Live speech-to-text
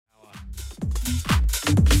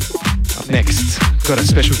got a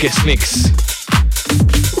special guest mix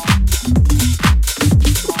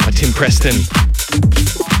by Tim Preston.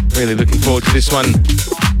 Really looking forward to this one.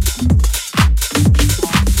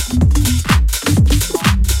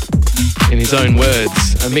 In his own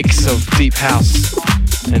words, a mix of deep house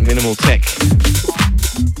and minimal tech.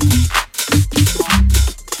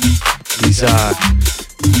 He's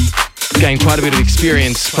gained quite a bit of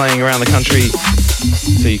experience playing around the country,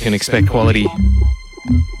 so you can expect quality.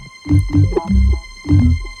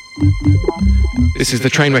 This is the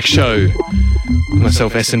Trainwreck Show.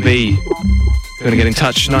 Myself, S&B. You're going to get in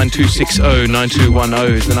touch.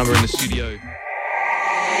 9260-9210 is the number in the studio.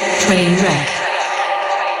 Trainwreck.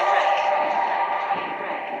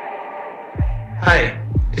 Hey,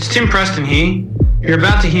 it's Tim Preston here. You're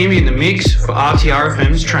about to hear me in the mix for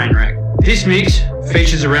RTRFM's Trainwreck. This mix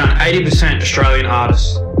features around 80% Australian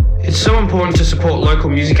artists. It's so important to support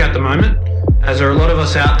local music at the moment, as there are a lot of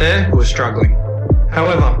us out there who are struggling.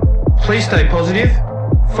 However, please stay positive,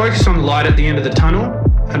 focus on the light at the end of the tunnel,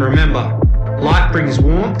 and remember, light brings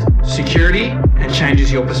warmth, security, and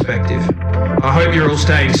changes your perspective. I hope you're all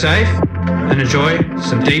staying safe and enjoy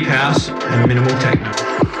some deep house and minimal techno.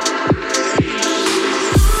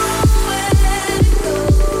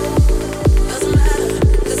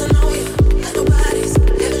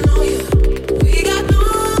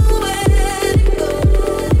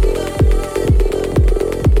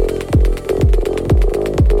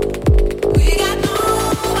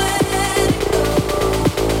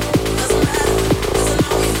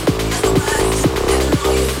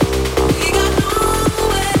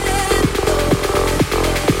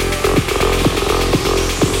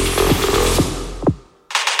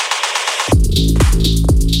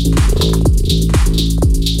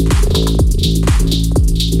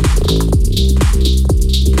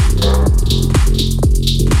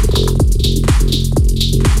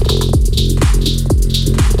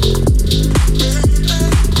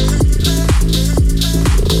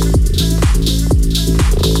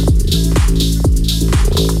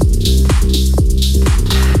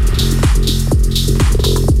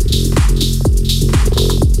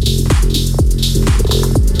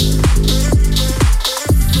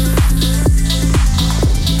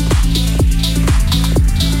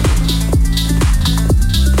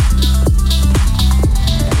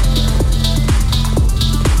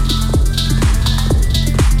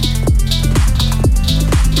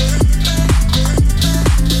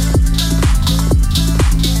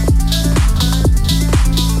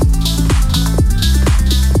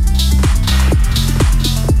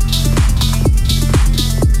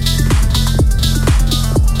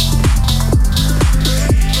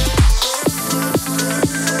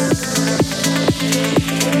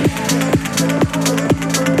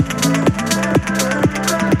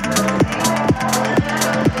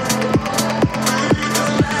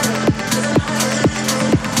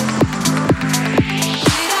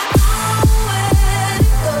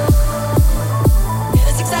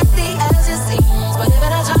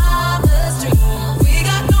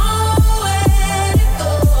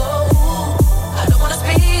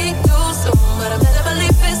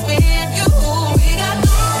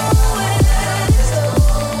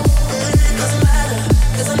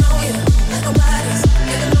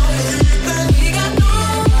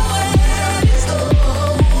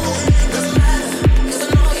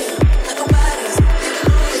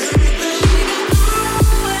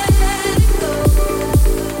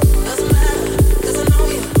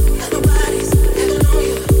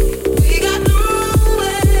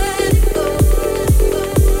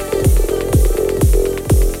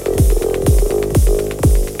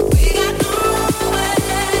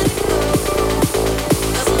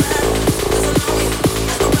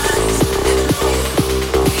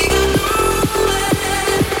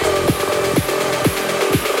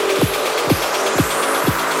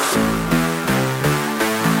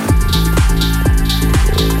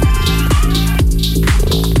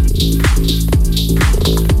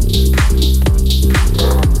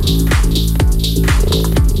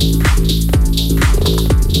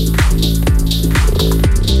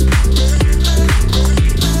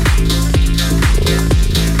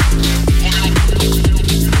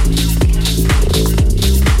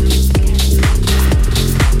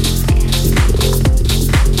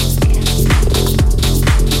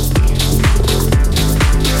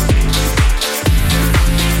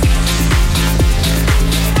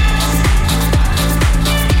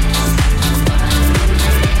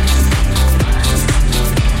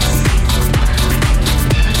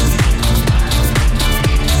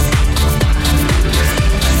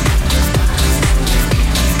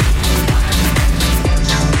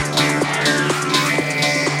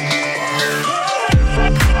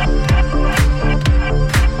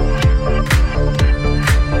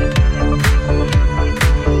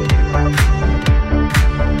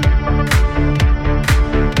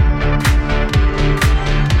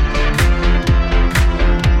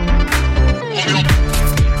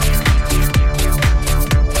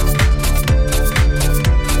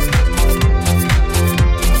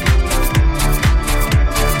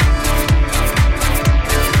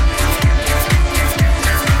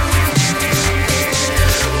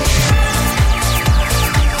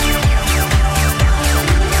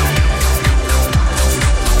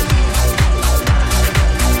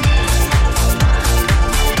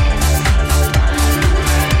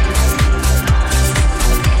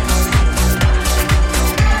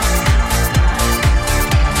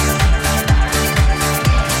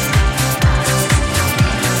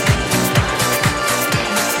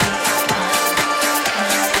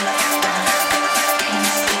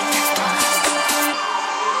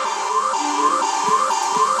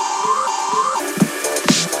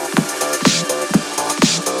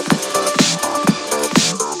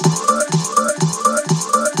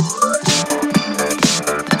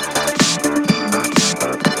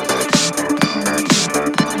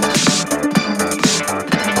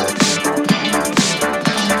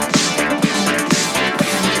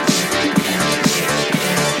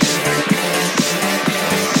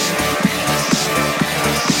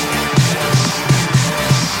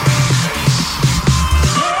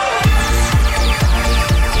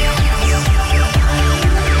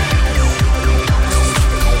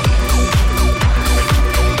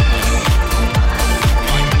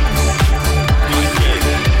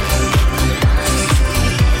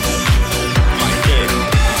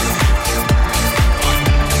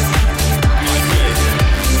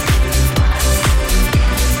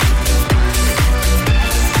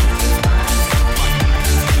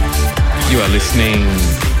 are listening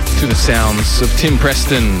to the sounds of Tim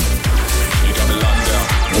Preston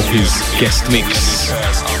with his guest mix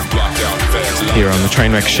here on the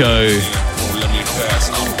Trainwreck show.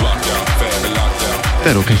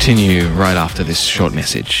 That'll continue right after this short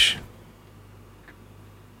message.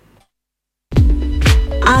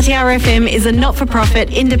 RTRFM is a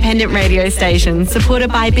not-for-profit independent radio station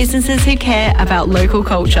supported by businesses who care about local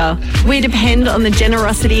culture. We depend on the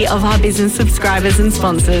generosity of our business subscribers and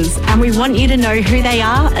sponsors, and we want you to know who they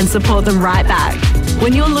are and support them right back.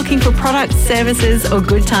 When you're looking for products, services or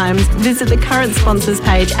good times, visit the current sponsors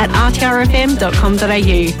page at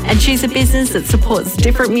rtrfm.com.au and choose a business that supports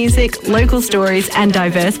different music, local stories and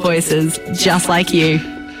diverse voices, just like you.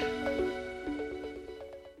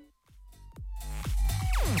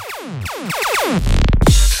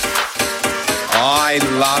 I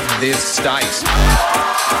love this state.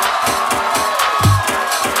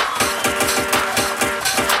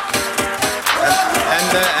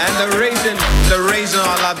 And the reason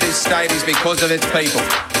I love this state is because of its people.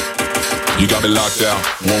 You got me locked out,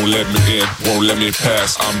 won't let me in, won't let me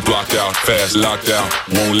pass, I'm blocked out, fast, locked out,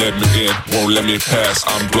 won't let me in, won't let me pass,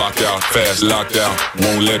 I'm blocked out, fast, locked out,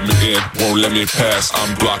 won't let me in, won't let me pass,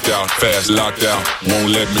 I'm blocked out, fast, locked out, won't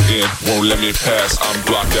let me in, won't let me pass, I'm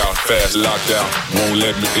blocked out, fast, locked out, won't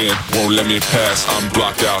let me in, won't let me pass, I'm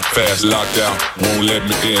blocked out, fast, locked out, won't let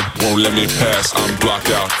me in, won't let me pass, I'm blocked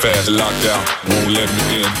out, fast, locked out, won't let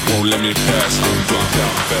me in, won't let me pass, I'm blocked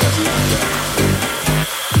out, fast, locked out.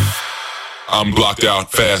 I'm blocked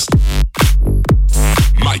out fast.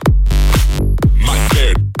 Mike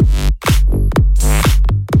Baird.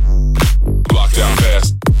 Blocked out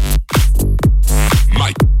fast.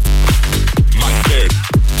 Mike Baird.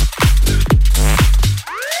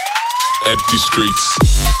 Empty streets.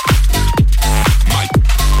 Mike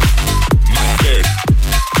Baird.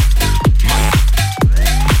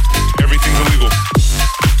 Everything's illegal.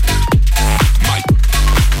 Mike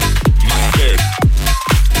Baird.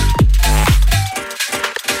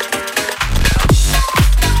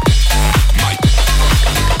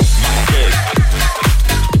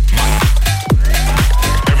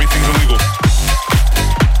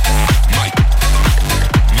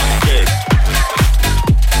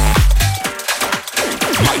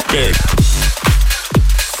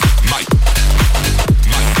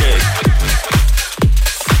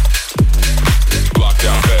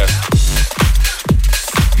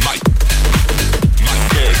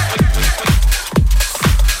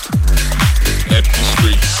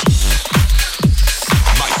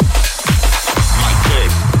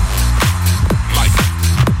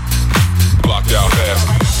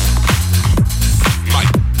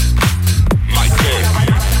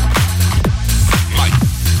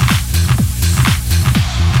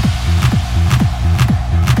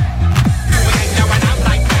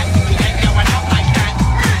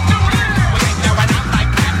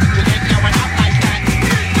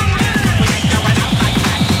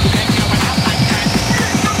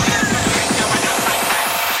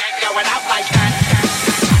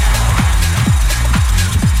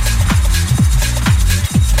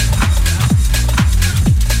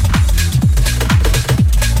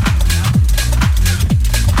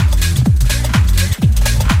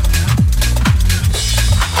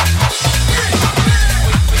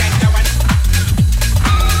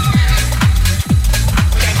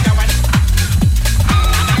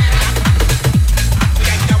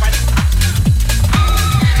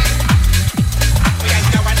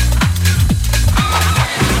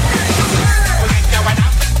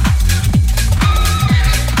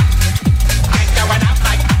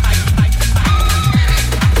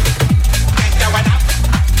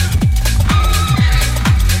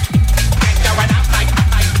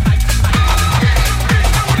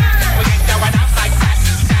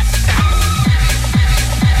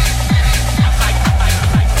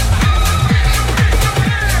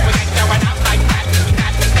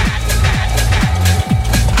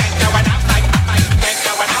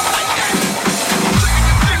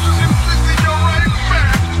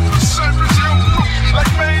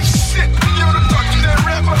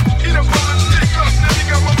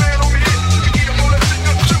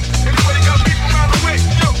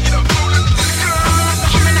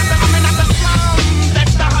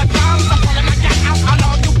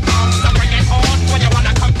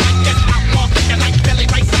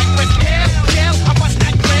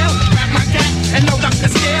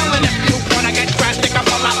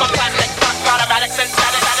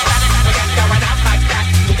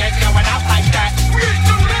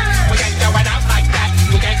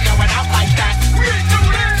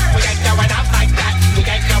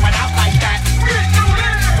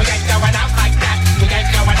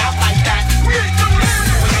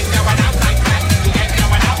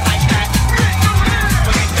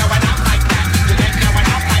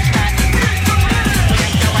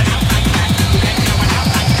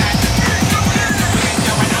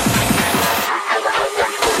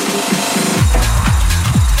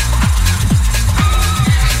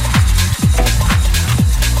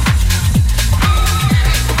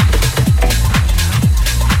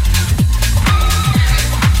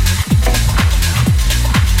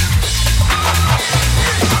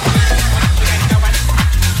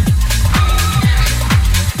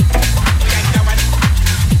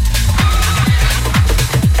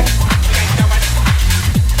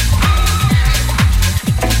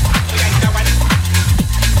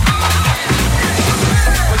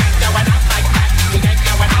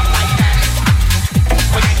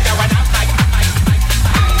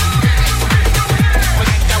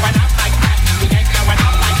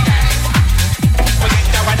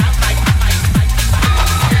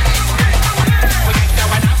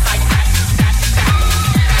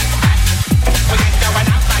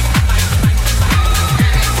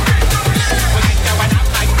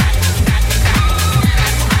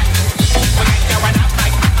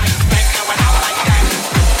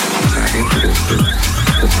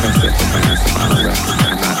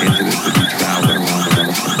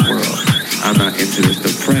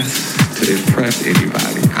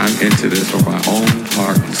 I'm into this from my own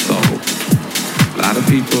heart and soul. A lot of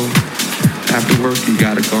people, after work you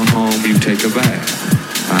gotta go home, you take a bath.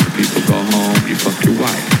 A lot of people go home, you fuck your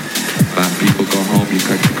wife. A lot of people go home, you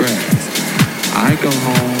cut your grass. I go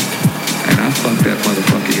home and I fuck that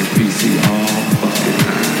motherfucker in PC all fucking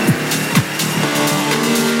night.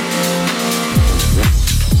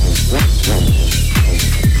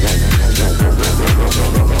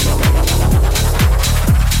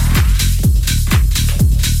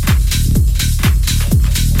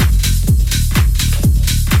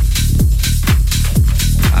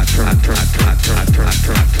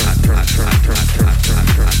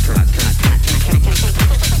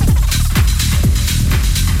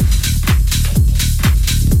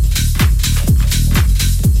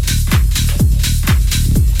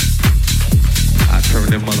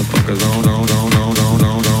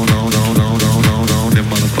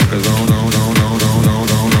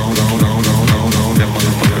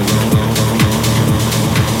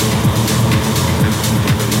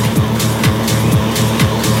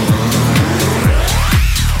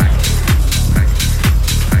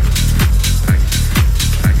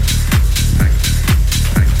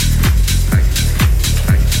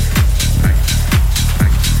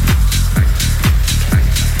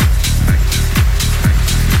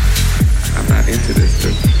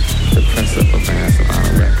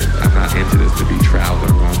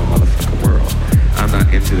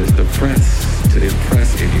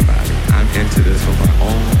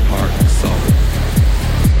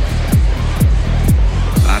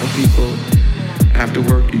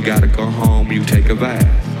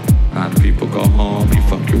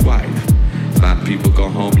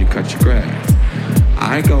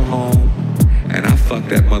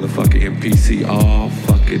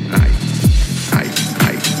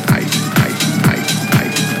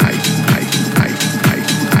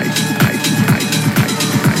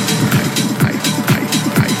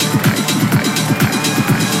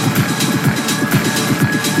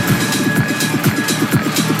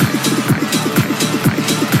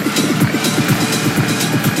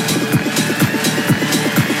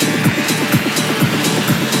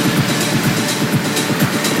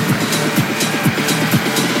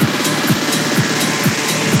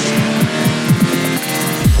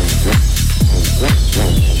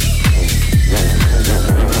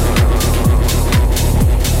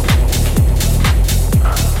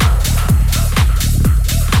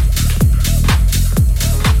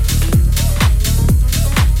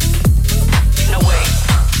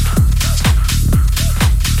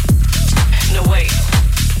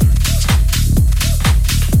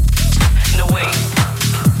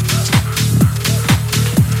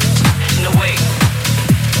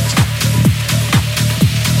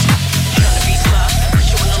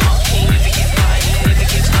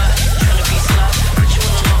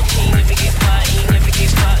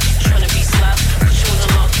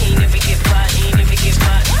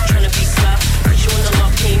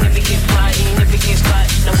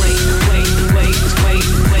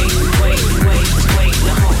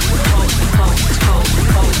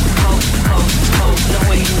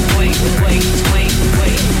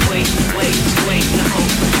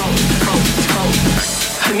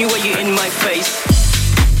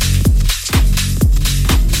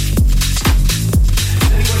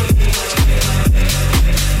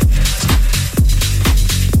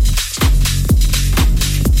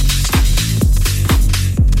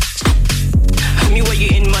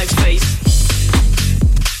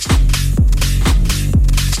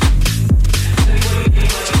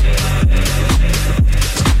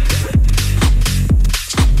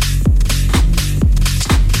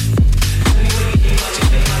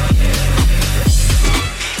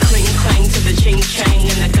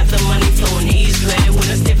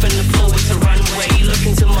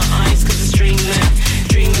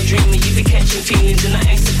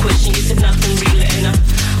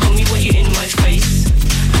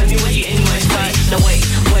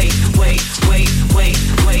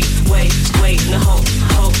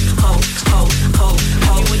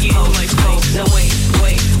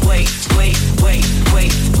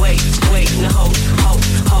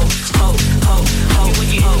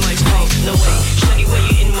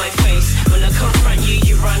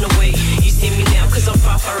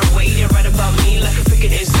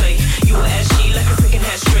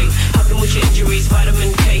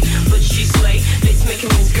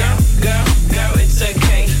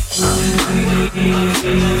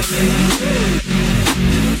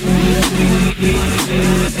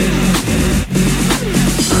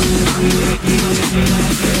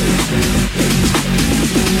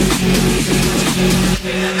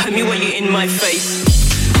 Hurt me when you're in my face.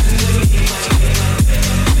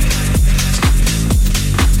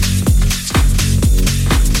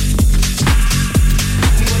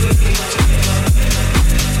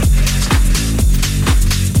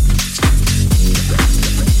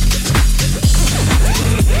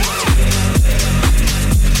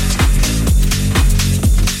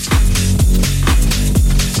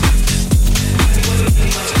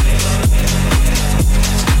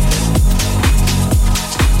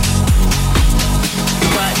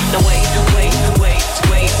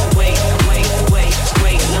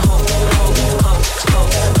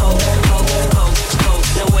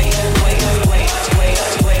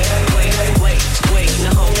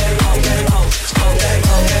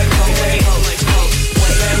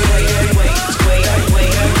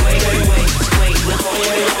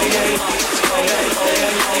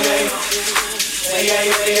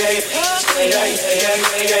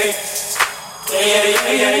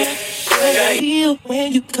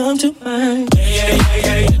 you come to mind. Yeah, yeah,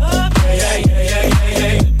 yeah, yeah. Oh, yeah, yeah, yeah, yeah,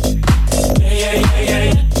 yeah. Yeah, yeah, yeah,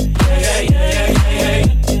 yeah. Yeah, yeah, yeah, yeah,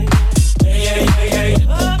 yeah. Yeah, yeah, yeah, yeah.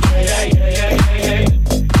 Oh, yeah, yeah, yeah, yeah, yeah.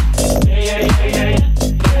 Yeah, yeah, yeah, yeah.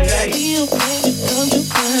 Yeah,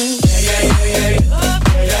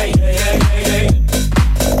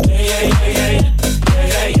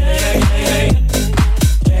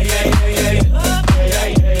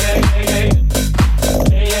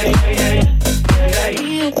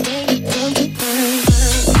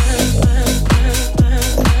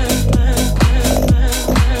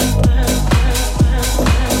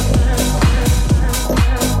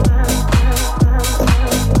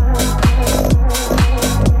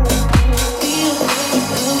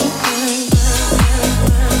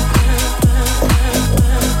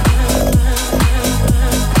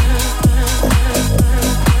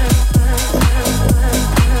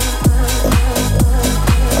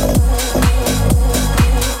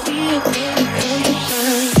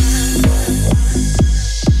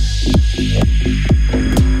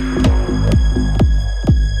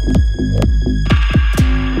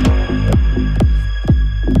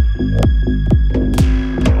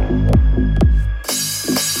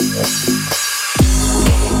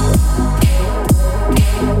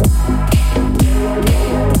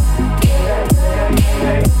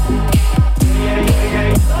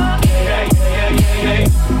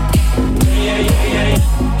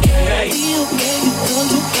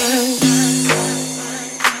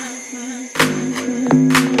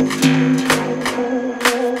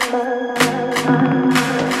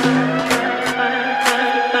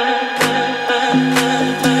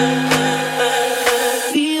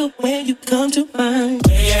 feel when you come to mind.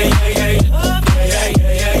 Yeah, yeah, yeah, yeah. Oh, yeah,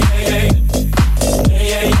 yeah, yeah, yeah, yeah.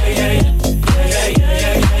 Yeah, yeah, yeah, yeah. Yeah, yeah,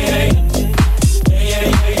 yeah, yeah, yeah. Yeah,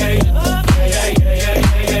 yeah, yeah, yeah. Oh, yeah, yeah, yeah,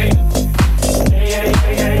 yeah, yeah. Yeah,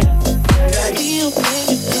 yeah, yeah, yeah. Feel when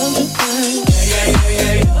you come to mind.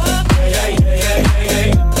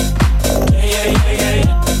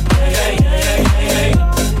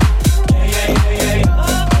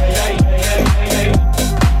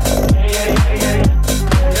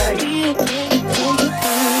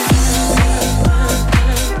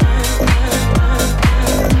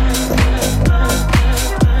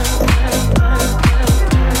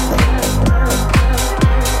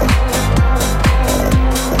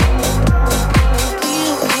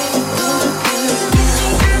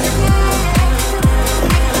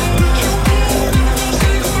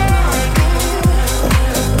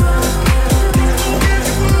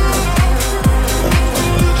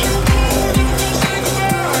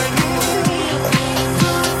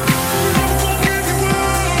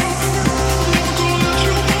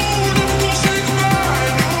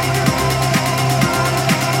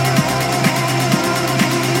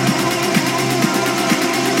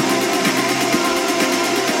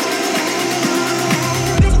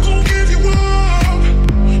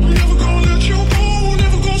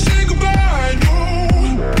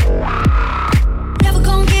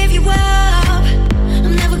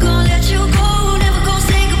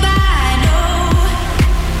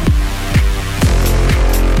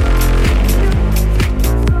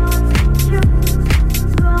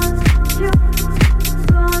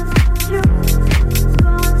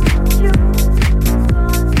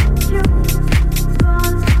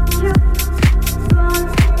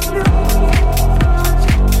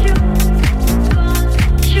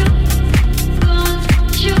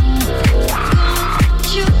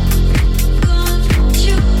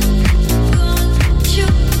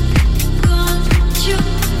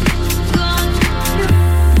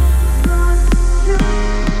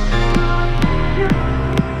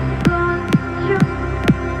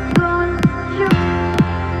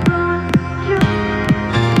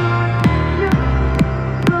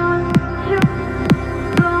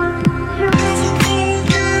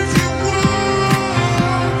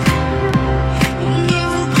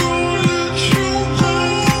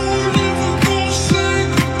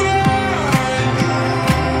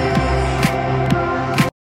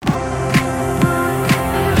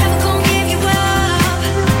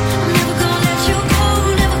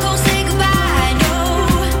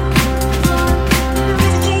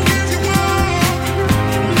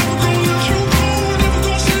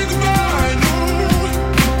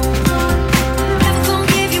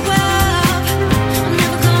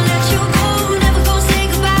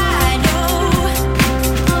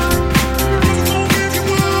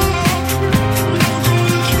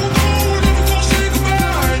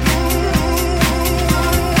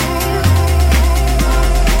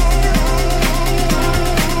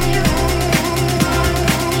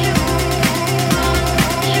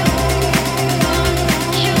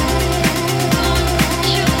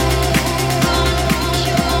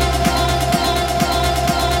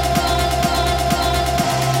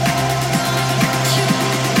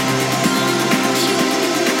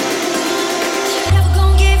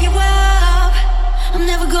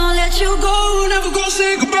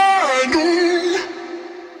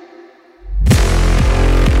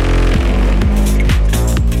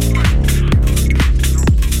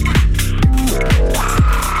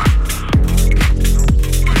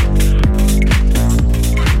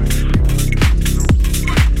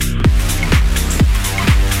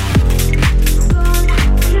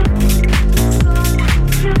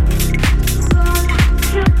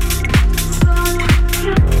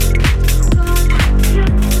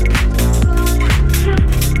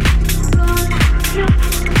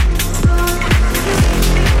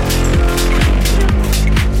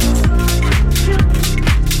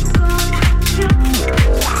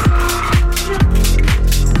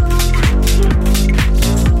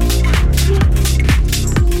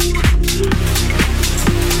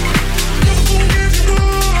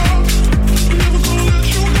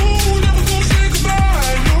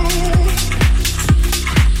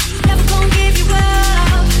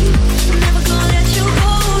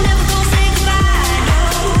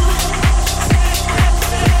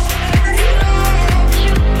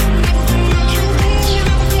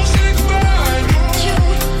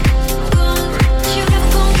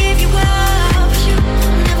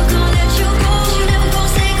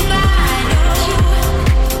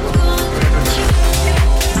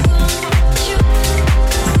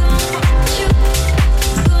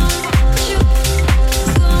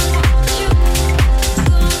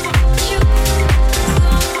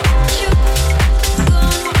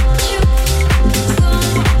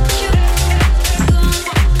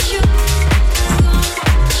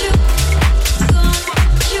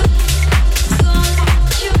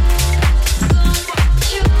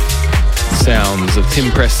 Tim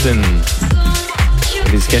Preston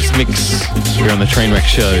with his guest mix here on the Trainwreck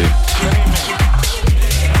Show.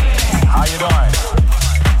 How you doing?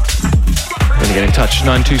 Going to get in touch,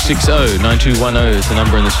 9260-9210 is the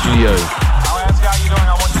number in the studio. I'll ask you how you doing.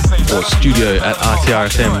 I want you to say Or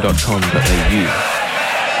studio@rtrfm.com.au.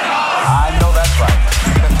 I know that's right.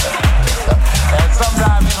 And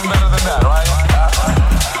sometimes even better than that, right?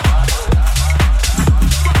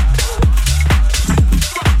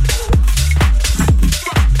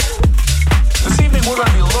 This evening we're going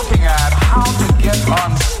to be looking at how to get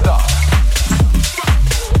unstuck.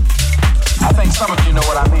 I think some of you know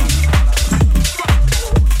what I mean.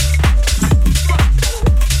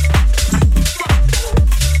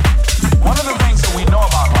 One of the things that we know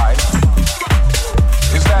about life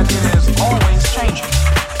is that it is always changing.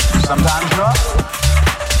 Sometimes you're up,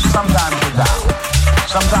 sometimes you're down.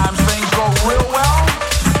 Sometimes things go real well,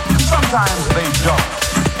 and sometimes they don't.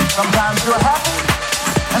 Sometimes you're happy,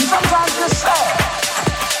 and sometimes you're sad.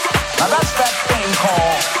 Now that's that thing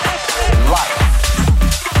called life.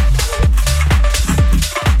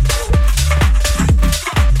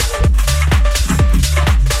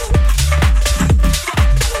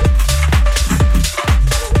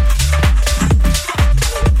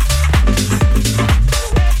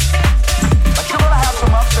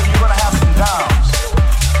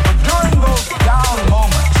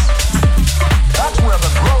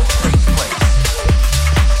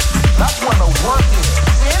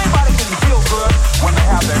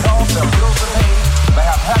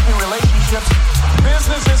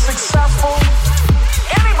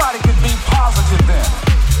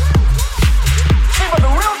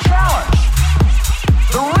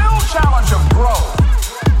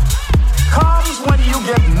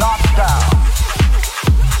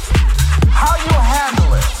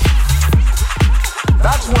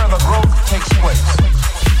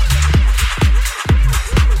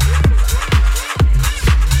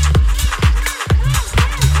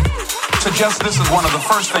 This is one of the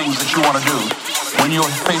first things that you want to do when you're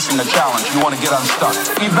facing a challenge. You want to get unstuck.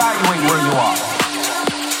 Evaluate where you are.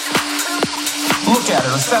 Look at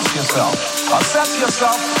it. Assess yourself. Assess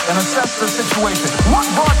yourself and assess the situation. What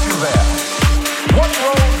brought you there? What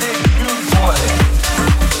role did you play?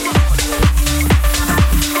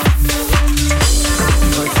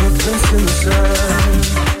 Like footprints in the sand,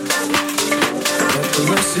 at the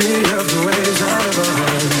mercy of the waves out of our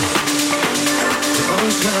hands. The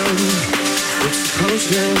ocean, it's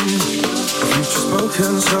approaching, the future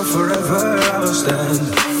spoken, so forever I will stand.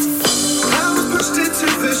 I was pushed into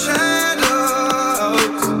the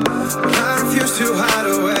shadows, but I refuse to hide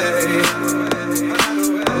away.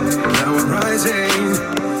 Now I'm rising,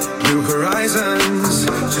 new horizons,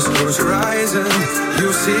 just close your eyes and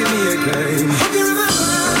you'll see me again. Hope you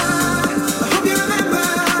remember, I hope you remember, I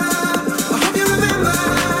hope you remember.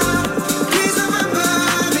 Please remember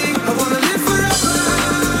me, I wanna live forever.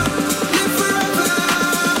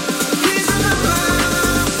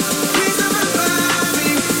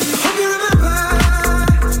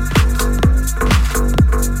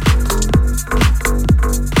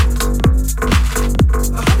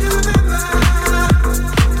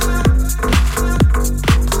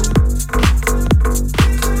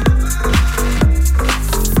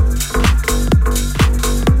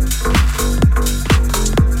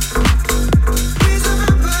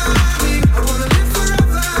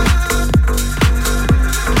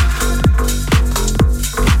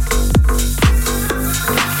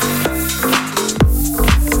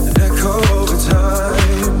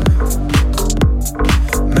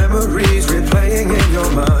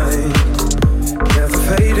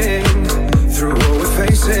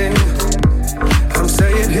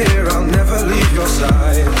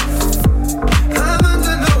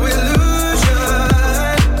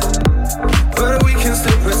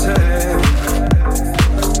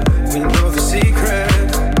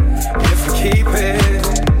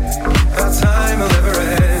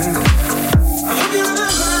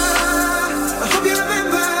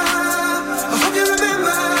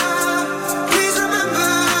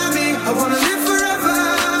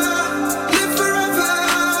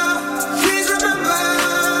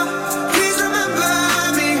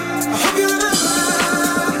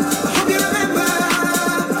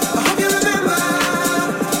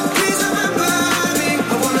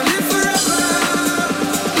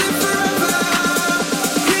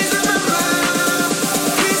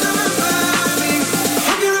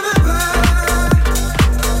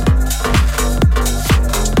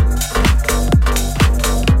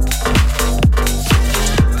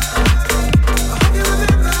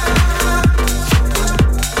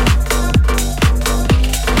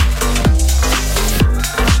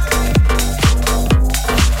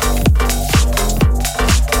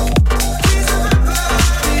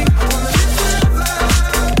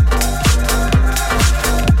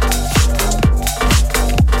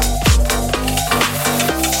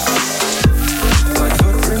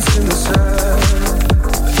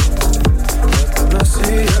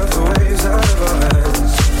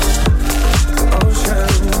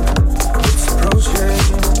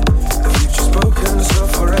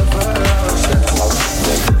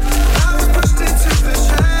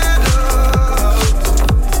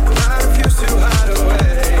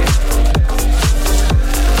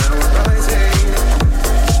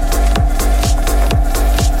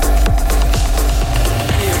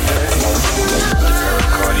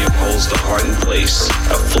 place,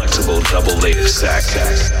 a flexible double-layered sac.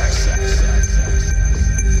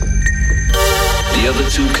 The other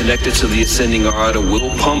two connected to the ascending aorta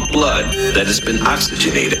will pump blood that has been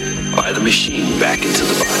oxygenated by the machine back into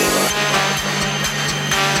the body.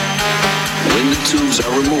 When the tubes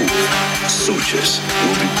are removed, sutures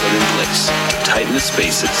will be put in place to tighten the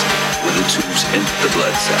spaces where the tubes enter the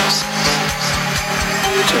blood cells.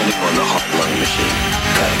 Turning on the heart-lung machine,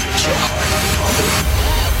 gotta get your heart pumping.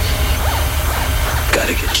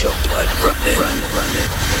 Gotta get your blood running.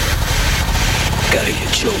 Gotta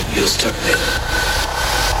get your wheels turning.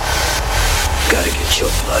 Gotta get your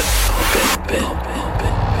blood pumping.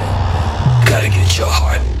 Gotta get your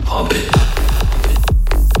heart pumping.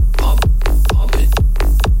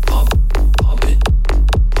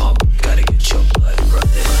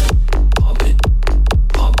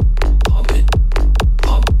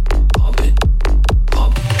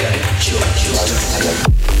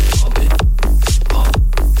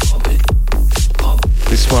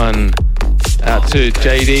 One out to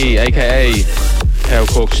JD, aka Hale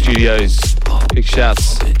Cork Studios. Big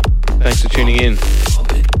shouts. Thanks for tuning in.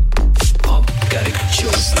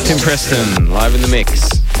 Tim Preston, live in the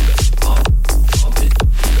mix.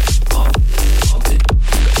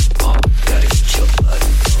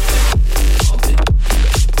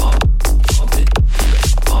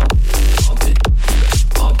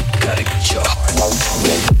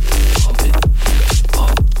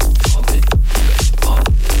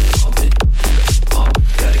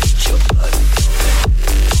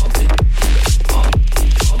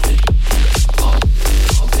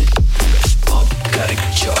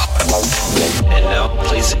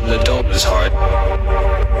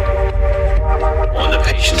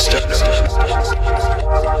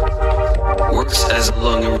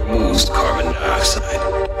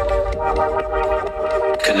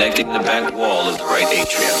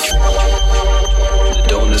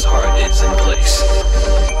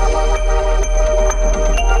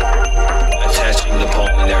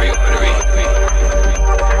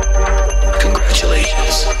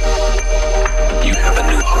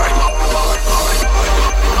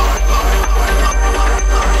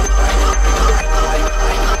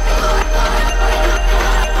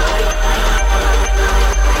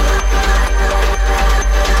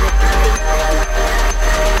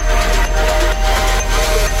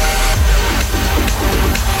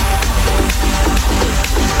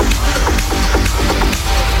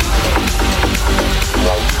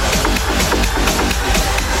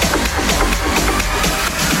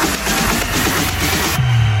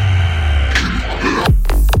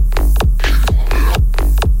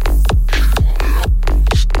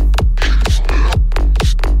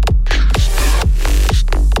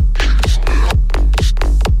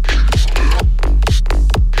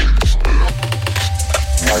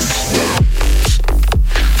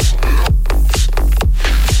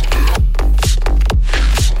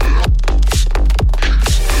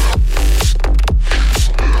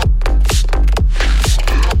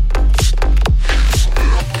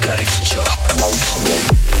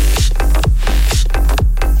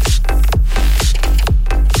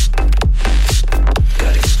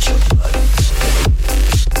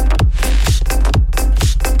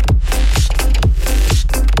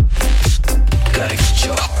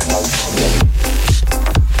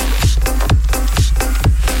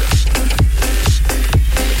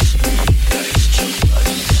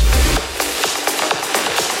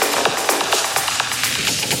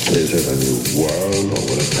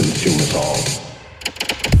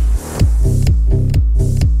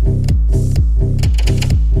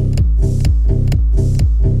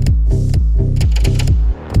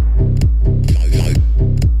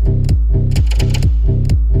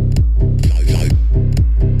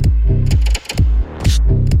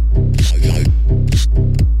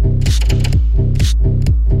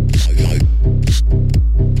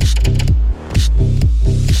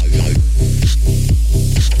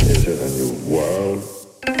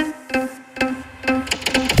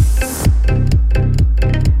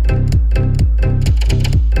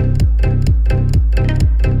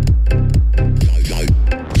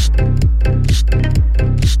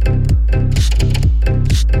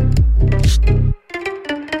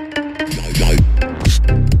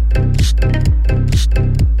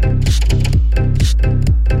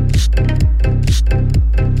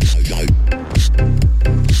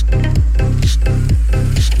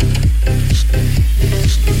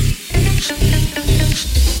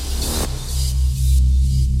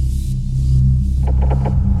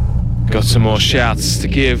 Some more shouts to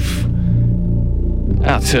give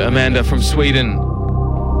out to Amanda from Sweden.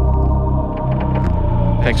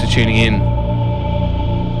 Thanks for tuning in.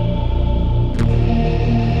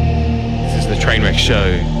 is the Trainwreck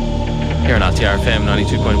show here on RTRFM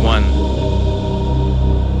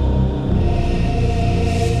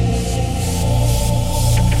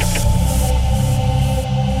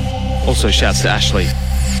 92.1. Also shouts to Ashley.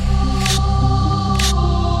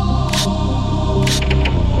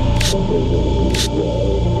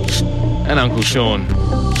 And Uncle Sean.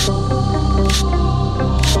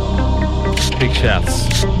 Big shouts.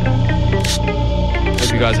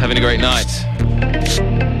 Hope you guys are having a great night.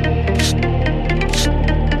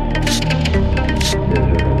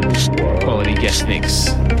 Quality guest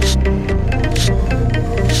mix.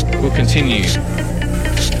 We'll continue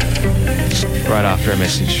right after a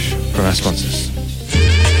message from our sponsors.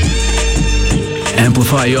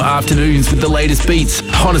 Amplify your afternoons with the latest beats,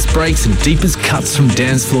 hottest breaks and deepest cuts from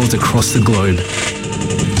dance floors across the globe.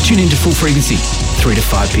 Tune into Full Frequency, 3 to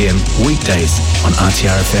 5 p.m. weekdays on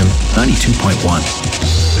RTRFM 92.1.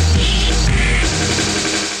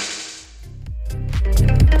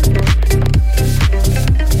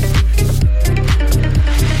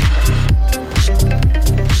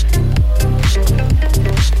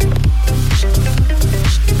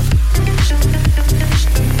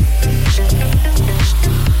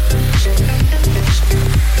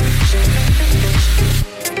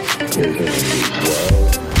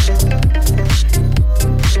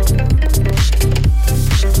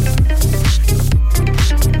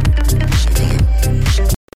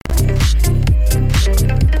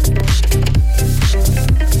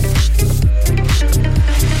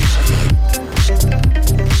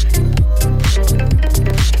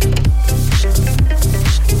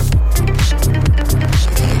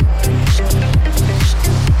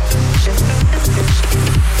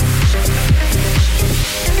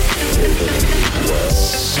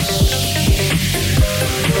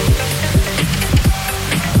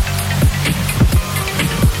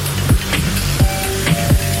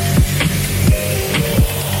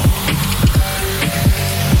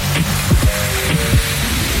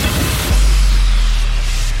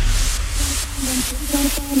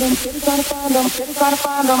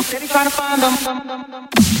 I'm steady trying to find them.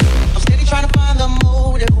 I'm steady trying to find them.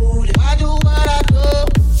 Hold it. I do what I do.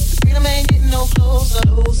 Freedom ain't getting no closer.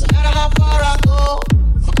 No matter how far I go.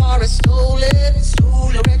 My car is stolen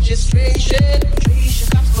registration.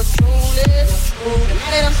 Cops patrolling. And now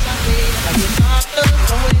they done stop me. I get locked up. They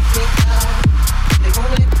won't let me out. They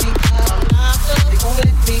won't let me out. I'm locked up. They won't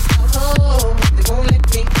let me out. No, they won't let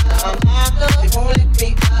me out. I'm locked up. They won't let me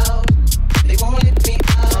out. They won't let me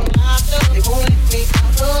out. I'm locked up. They won't let me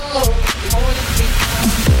out. No, they won't let me out.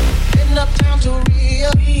 Heading uptown to Rio.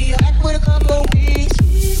 Back with a couple of weeks.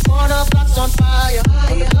 Corner blocks on fire.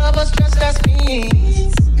 The lovers dressed as me.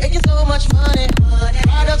 Making so much money.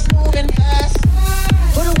 Products moving fast.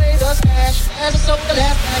 Put away the stash. As a soul the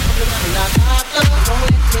last night. I'm not locked up. They won't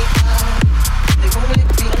let me out. They won't let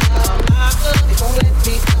me out. I'm locked up. They won't let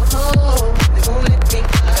me out. No, they won't let me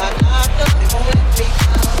out. I got locked up. They won't let me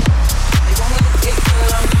out. They won't let me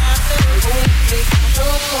out. I'm locked up. They won't let me out. No,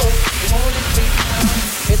 they won't let me out.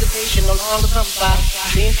 Hesitation no longer comes by.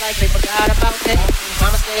 Seems like they forgot about that.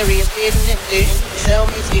 Monastery is getting empty. Sell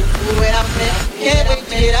me cheap food without that. Can't wait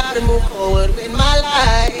to get out and move forward with my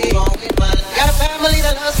life. Got a family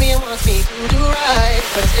that loves me and wants me to do right.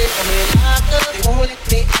 But instead I'm in locked up. They won't let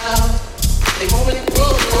me out. They won't let me out.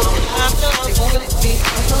 I'm locked up. They won't let me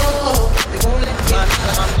out. No, they won't let me out.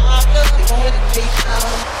 I'm locked up. They won't let me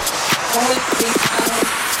out. They won't let me out.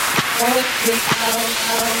 They won't let me out.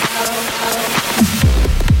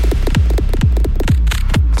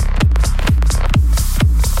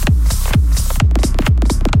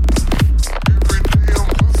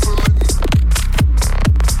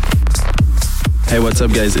 Hey, what's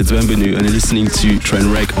up guys, it's Bienvenue and you're listening to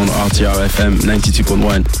Trainwreck on RTRFM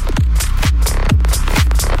 92.1.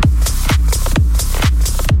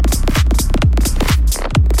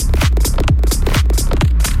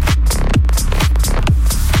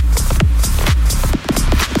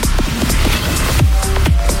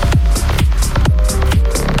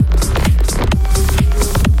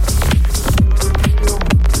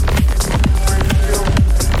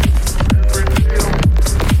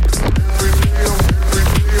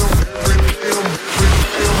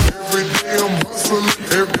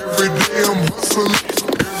 Every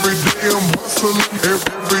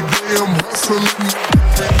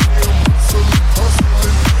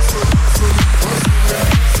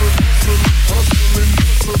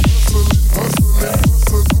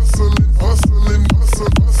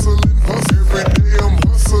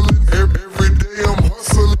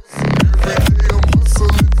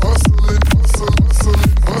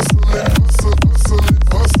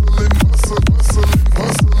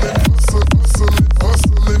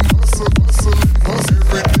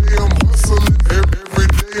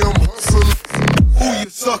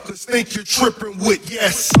you're tripping with.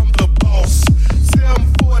 Yes, I'm the boss.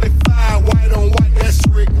 745, white on white, that's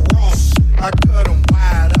Rick Ross. I cut them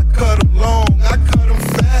wide, I cut them long, I cut them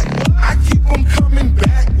fat. I keep them coming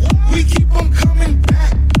back, we keep them coming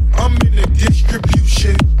back. I'm in the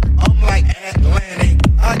distribution, I'm like Atlantic.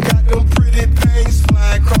 I got them pretty things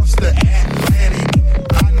flying across the Atlantic.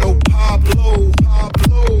 I know Pablo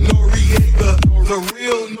Noriega, the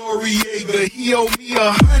real Noriega. He owe me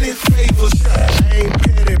 100 favors. I ain't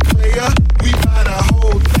petty player, we buy the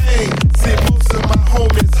whole thing. See, most of my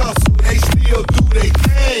homies hustle, they still do they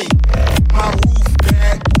thing. My roof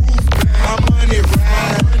back, my money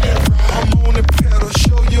ride. I'm on the pedal,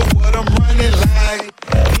 show you what I'm running like.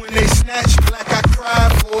 When they snatch black, I cry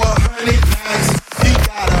for 100 nights. He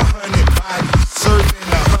got 100 bodies, serving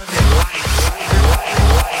 100 lives.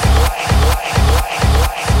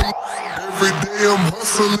 Every day I'm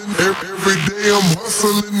hustling, every day I'm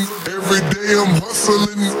hustling, every day I'm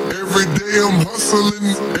hustling, every day I'm hustling,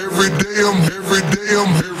 every day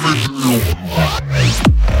I'm.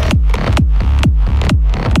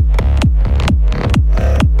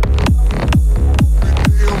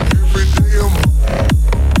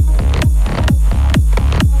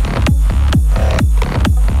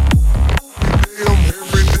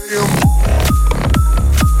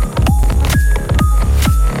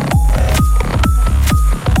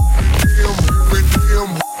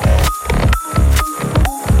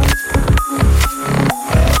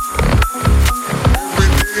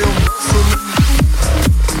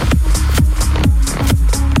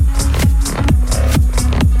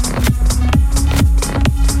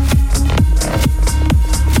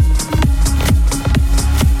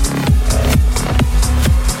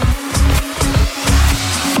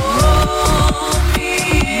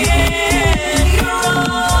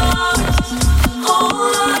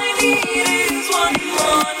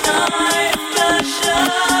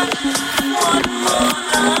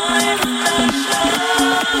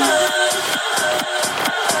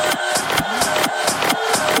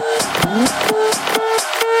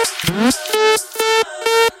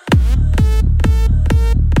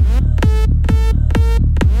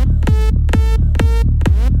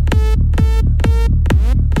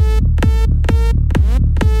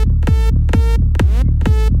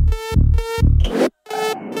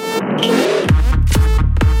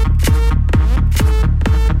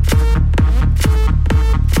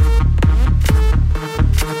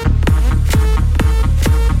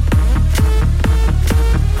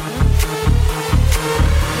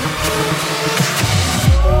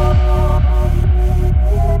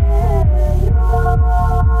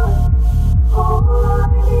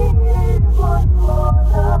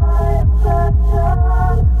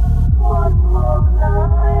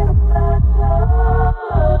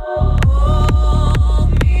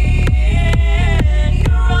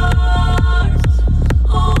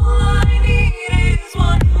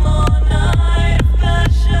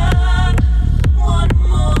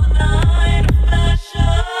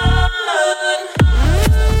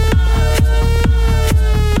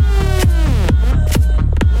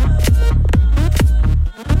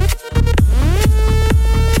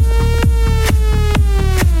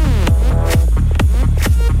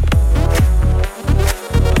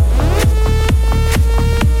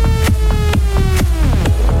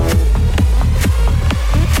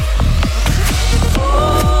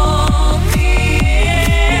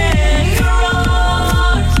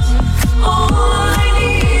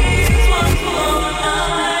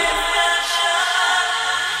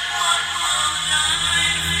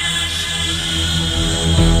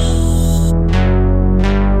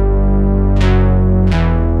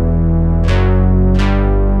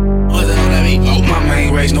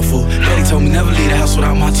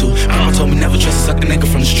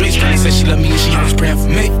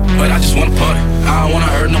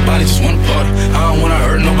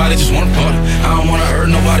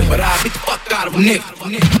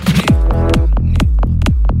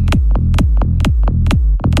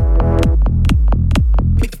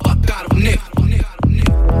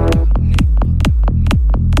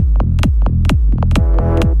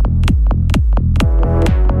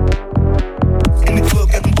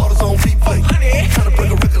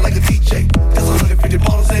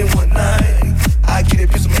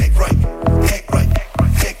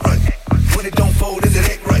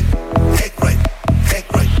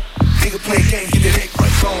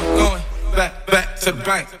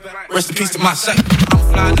 Rest in peace to my saint. I'm a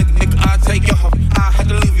fly nigga, I'll take your hoe. I had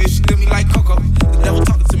to leave you, she did me like Coco. The devil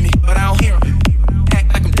talking to me, but I don't hear him.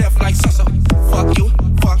 Act like I'm deaf like Susso. Fuck you,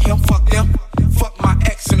 fuck him, fuck them. Fuck my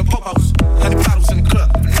ex and the popos. 100 bottles in the club,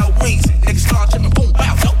 no reason. Niggas start tripping, boom,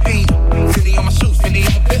 wow, no bean. 50 on my shoes, 50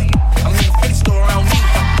 on my belt. I'm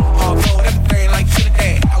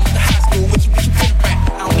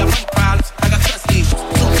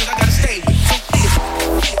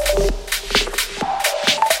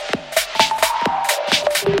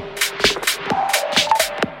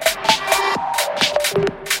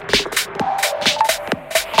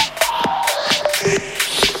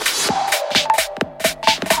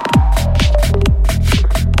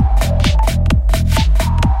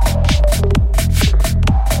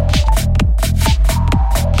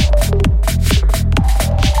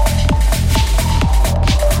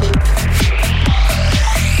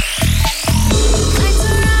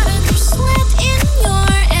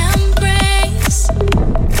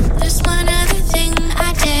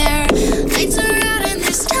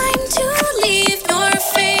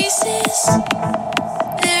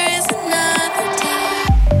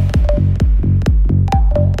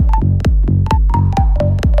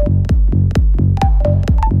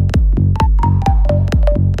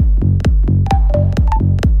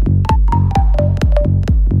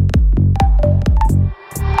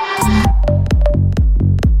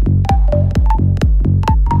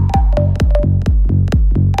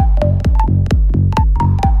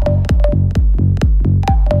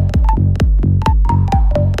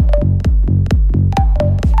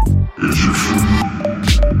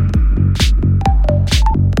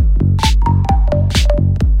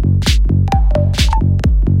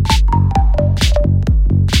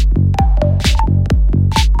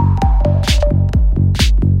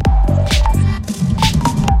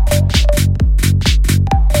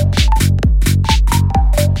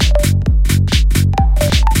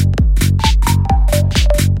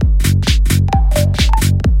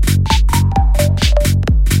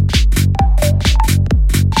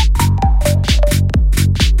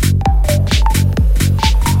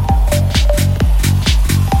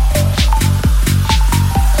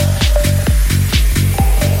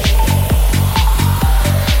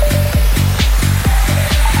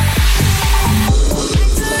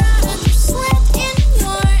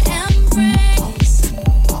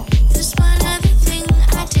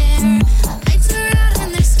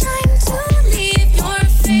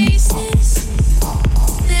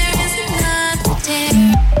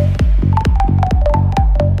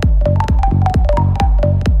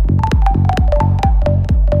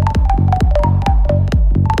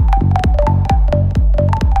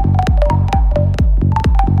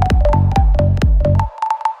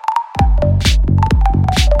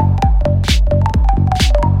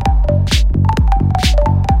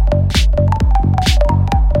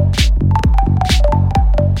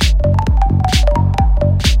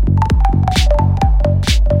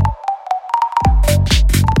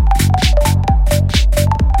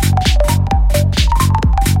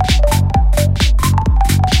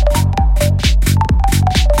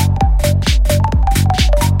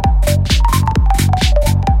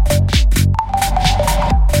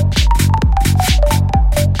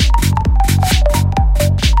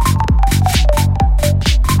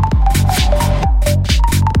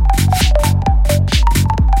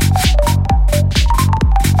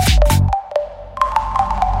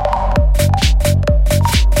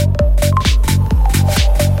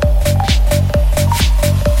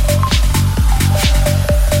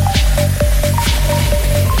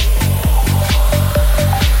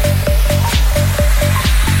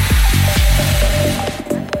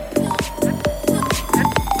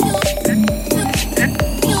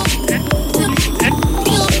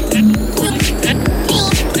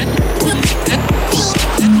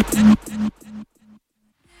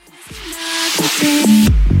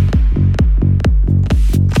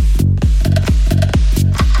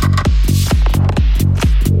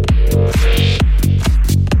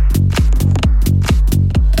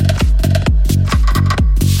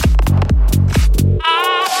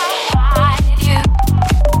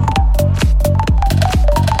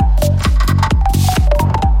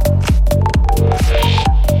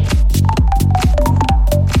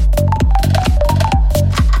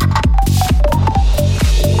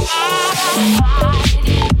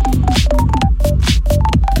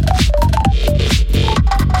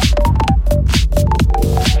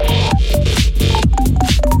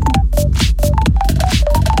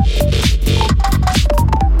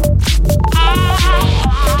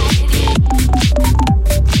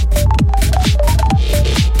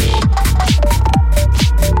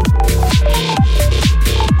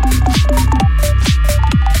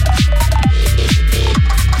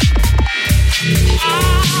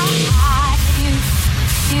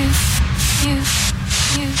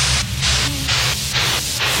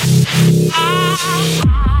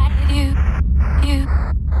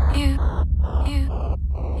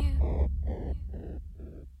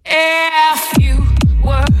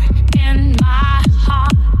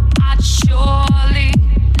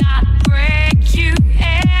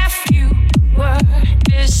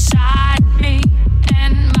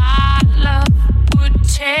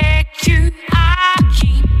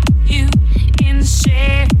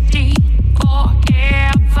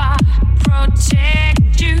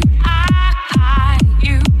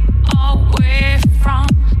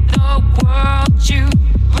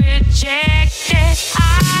Rejected, I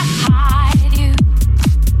hide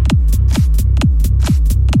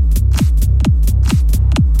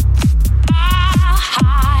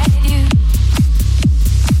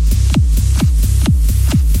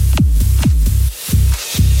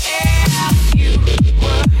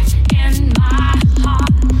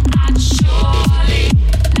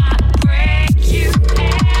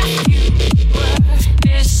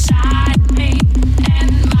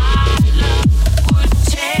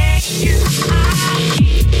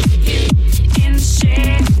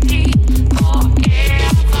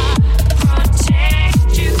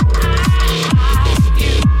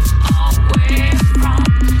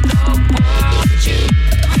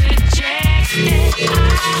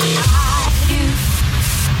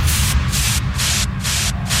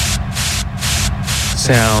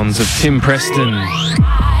Sounds of Tim Preston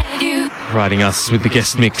providing us with the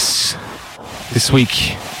guest mix this week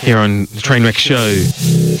here on the Trainwreck Show.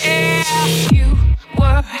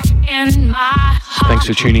 Thanks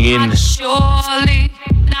for tuning in.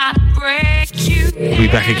 We'll be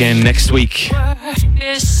back again next week.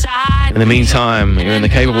 In the meantime, you're in the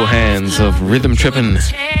capable hands of Rhythm Trippin',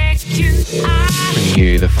 bringing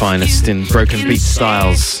you the finest in broken beat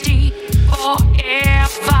styles.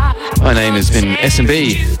 My name has been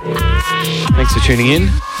S&B. Thanks for tuning in.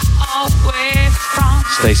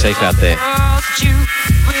 Stay safe out there.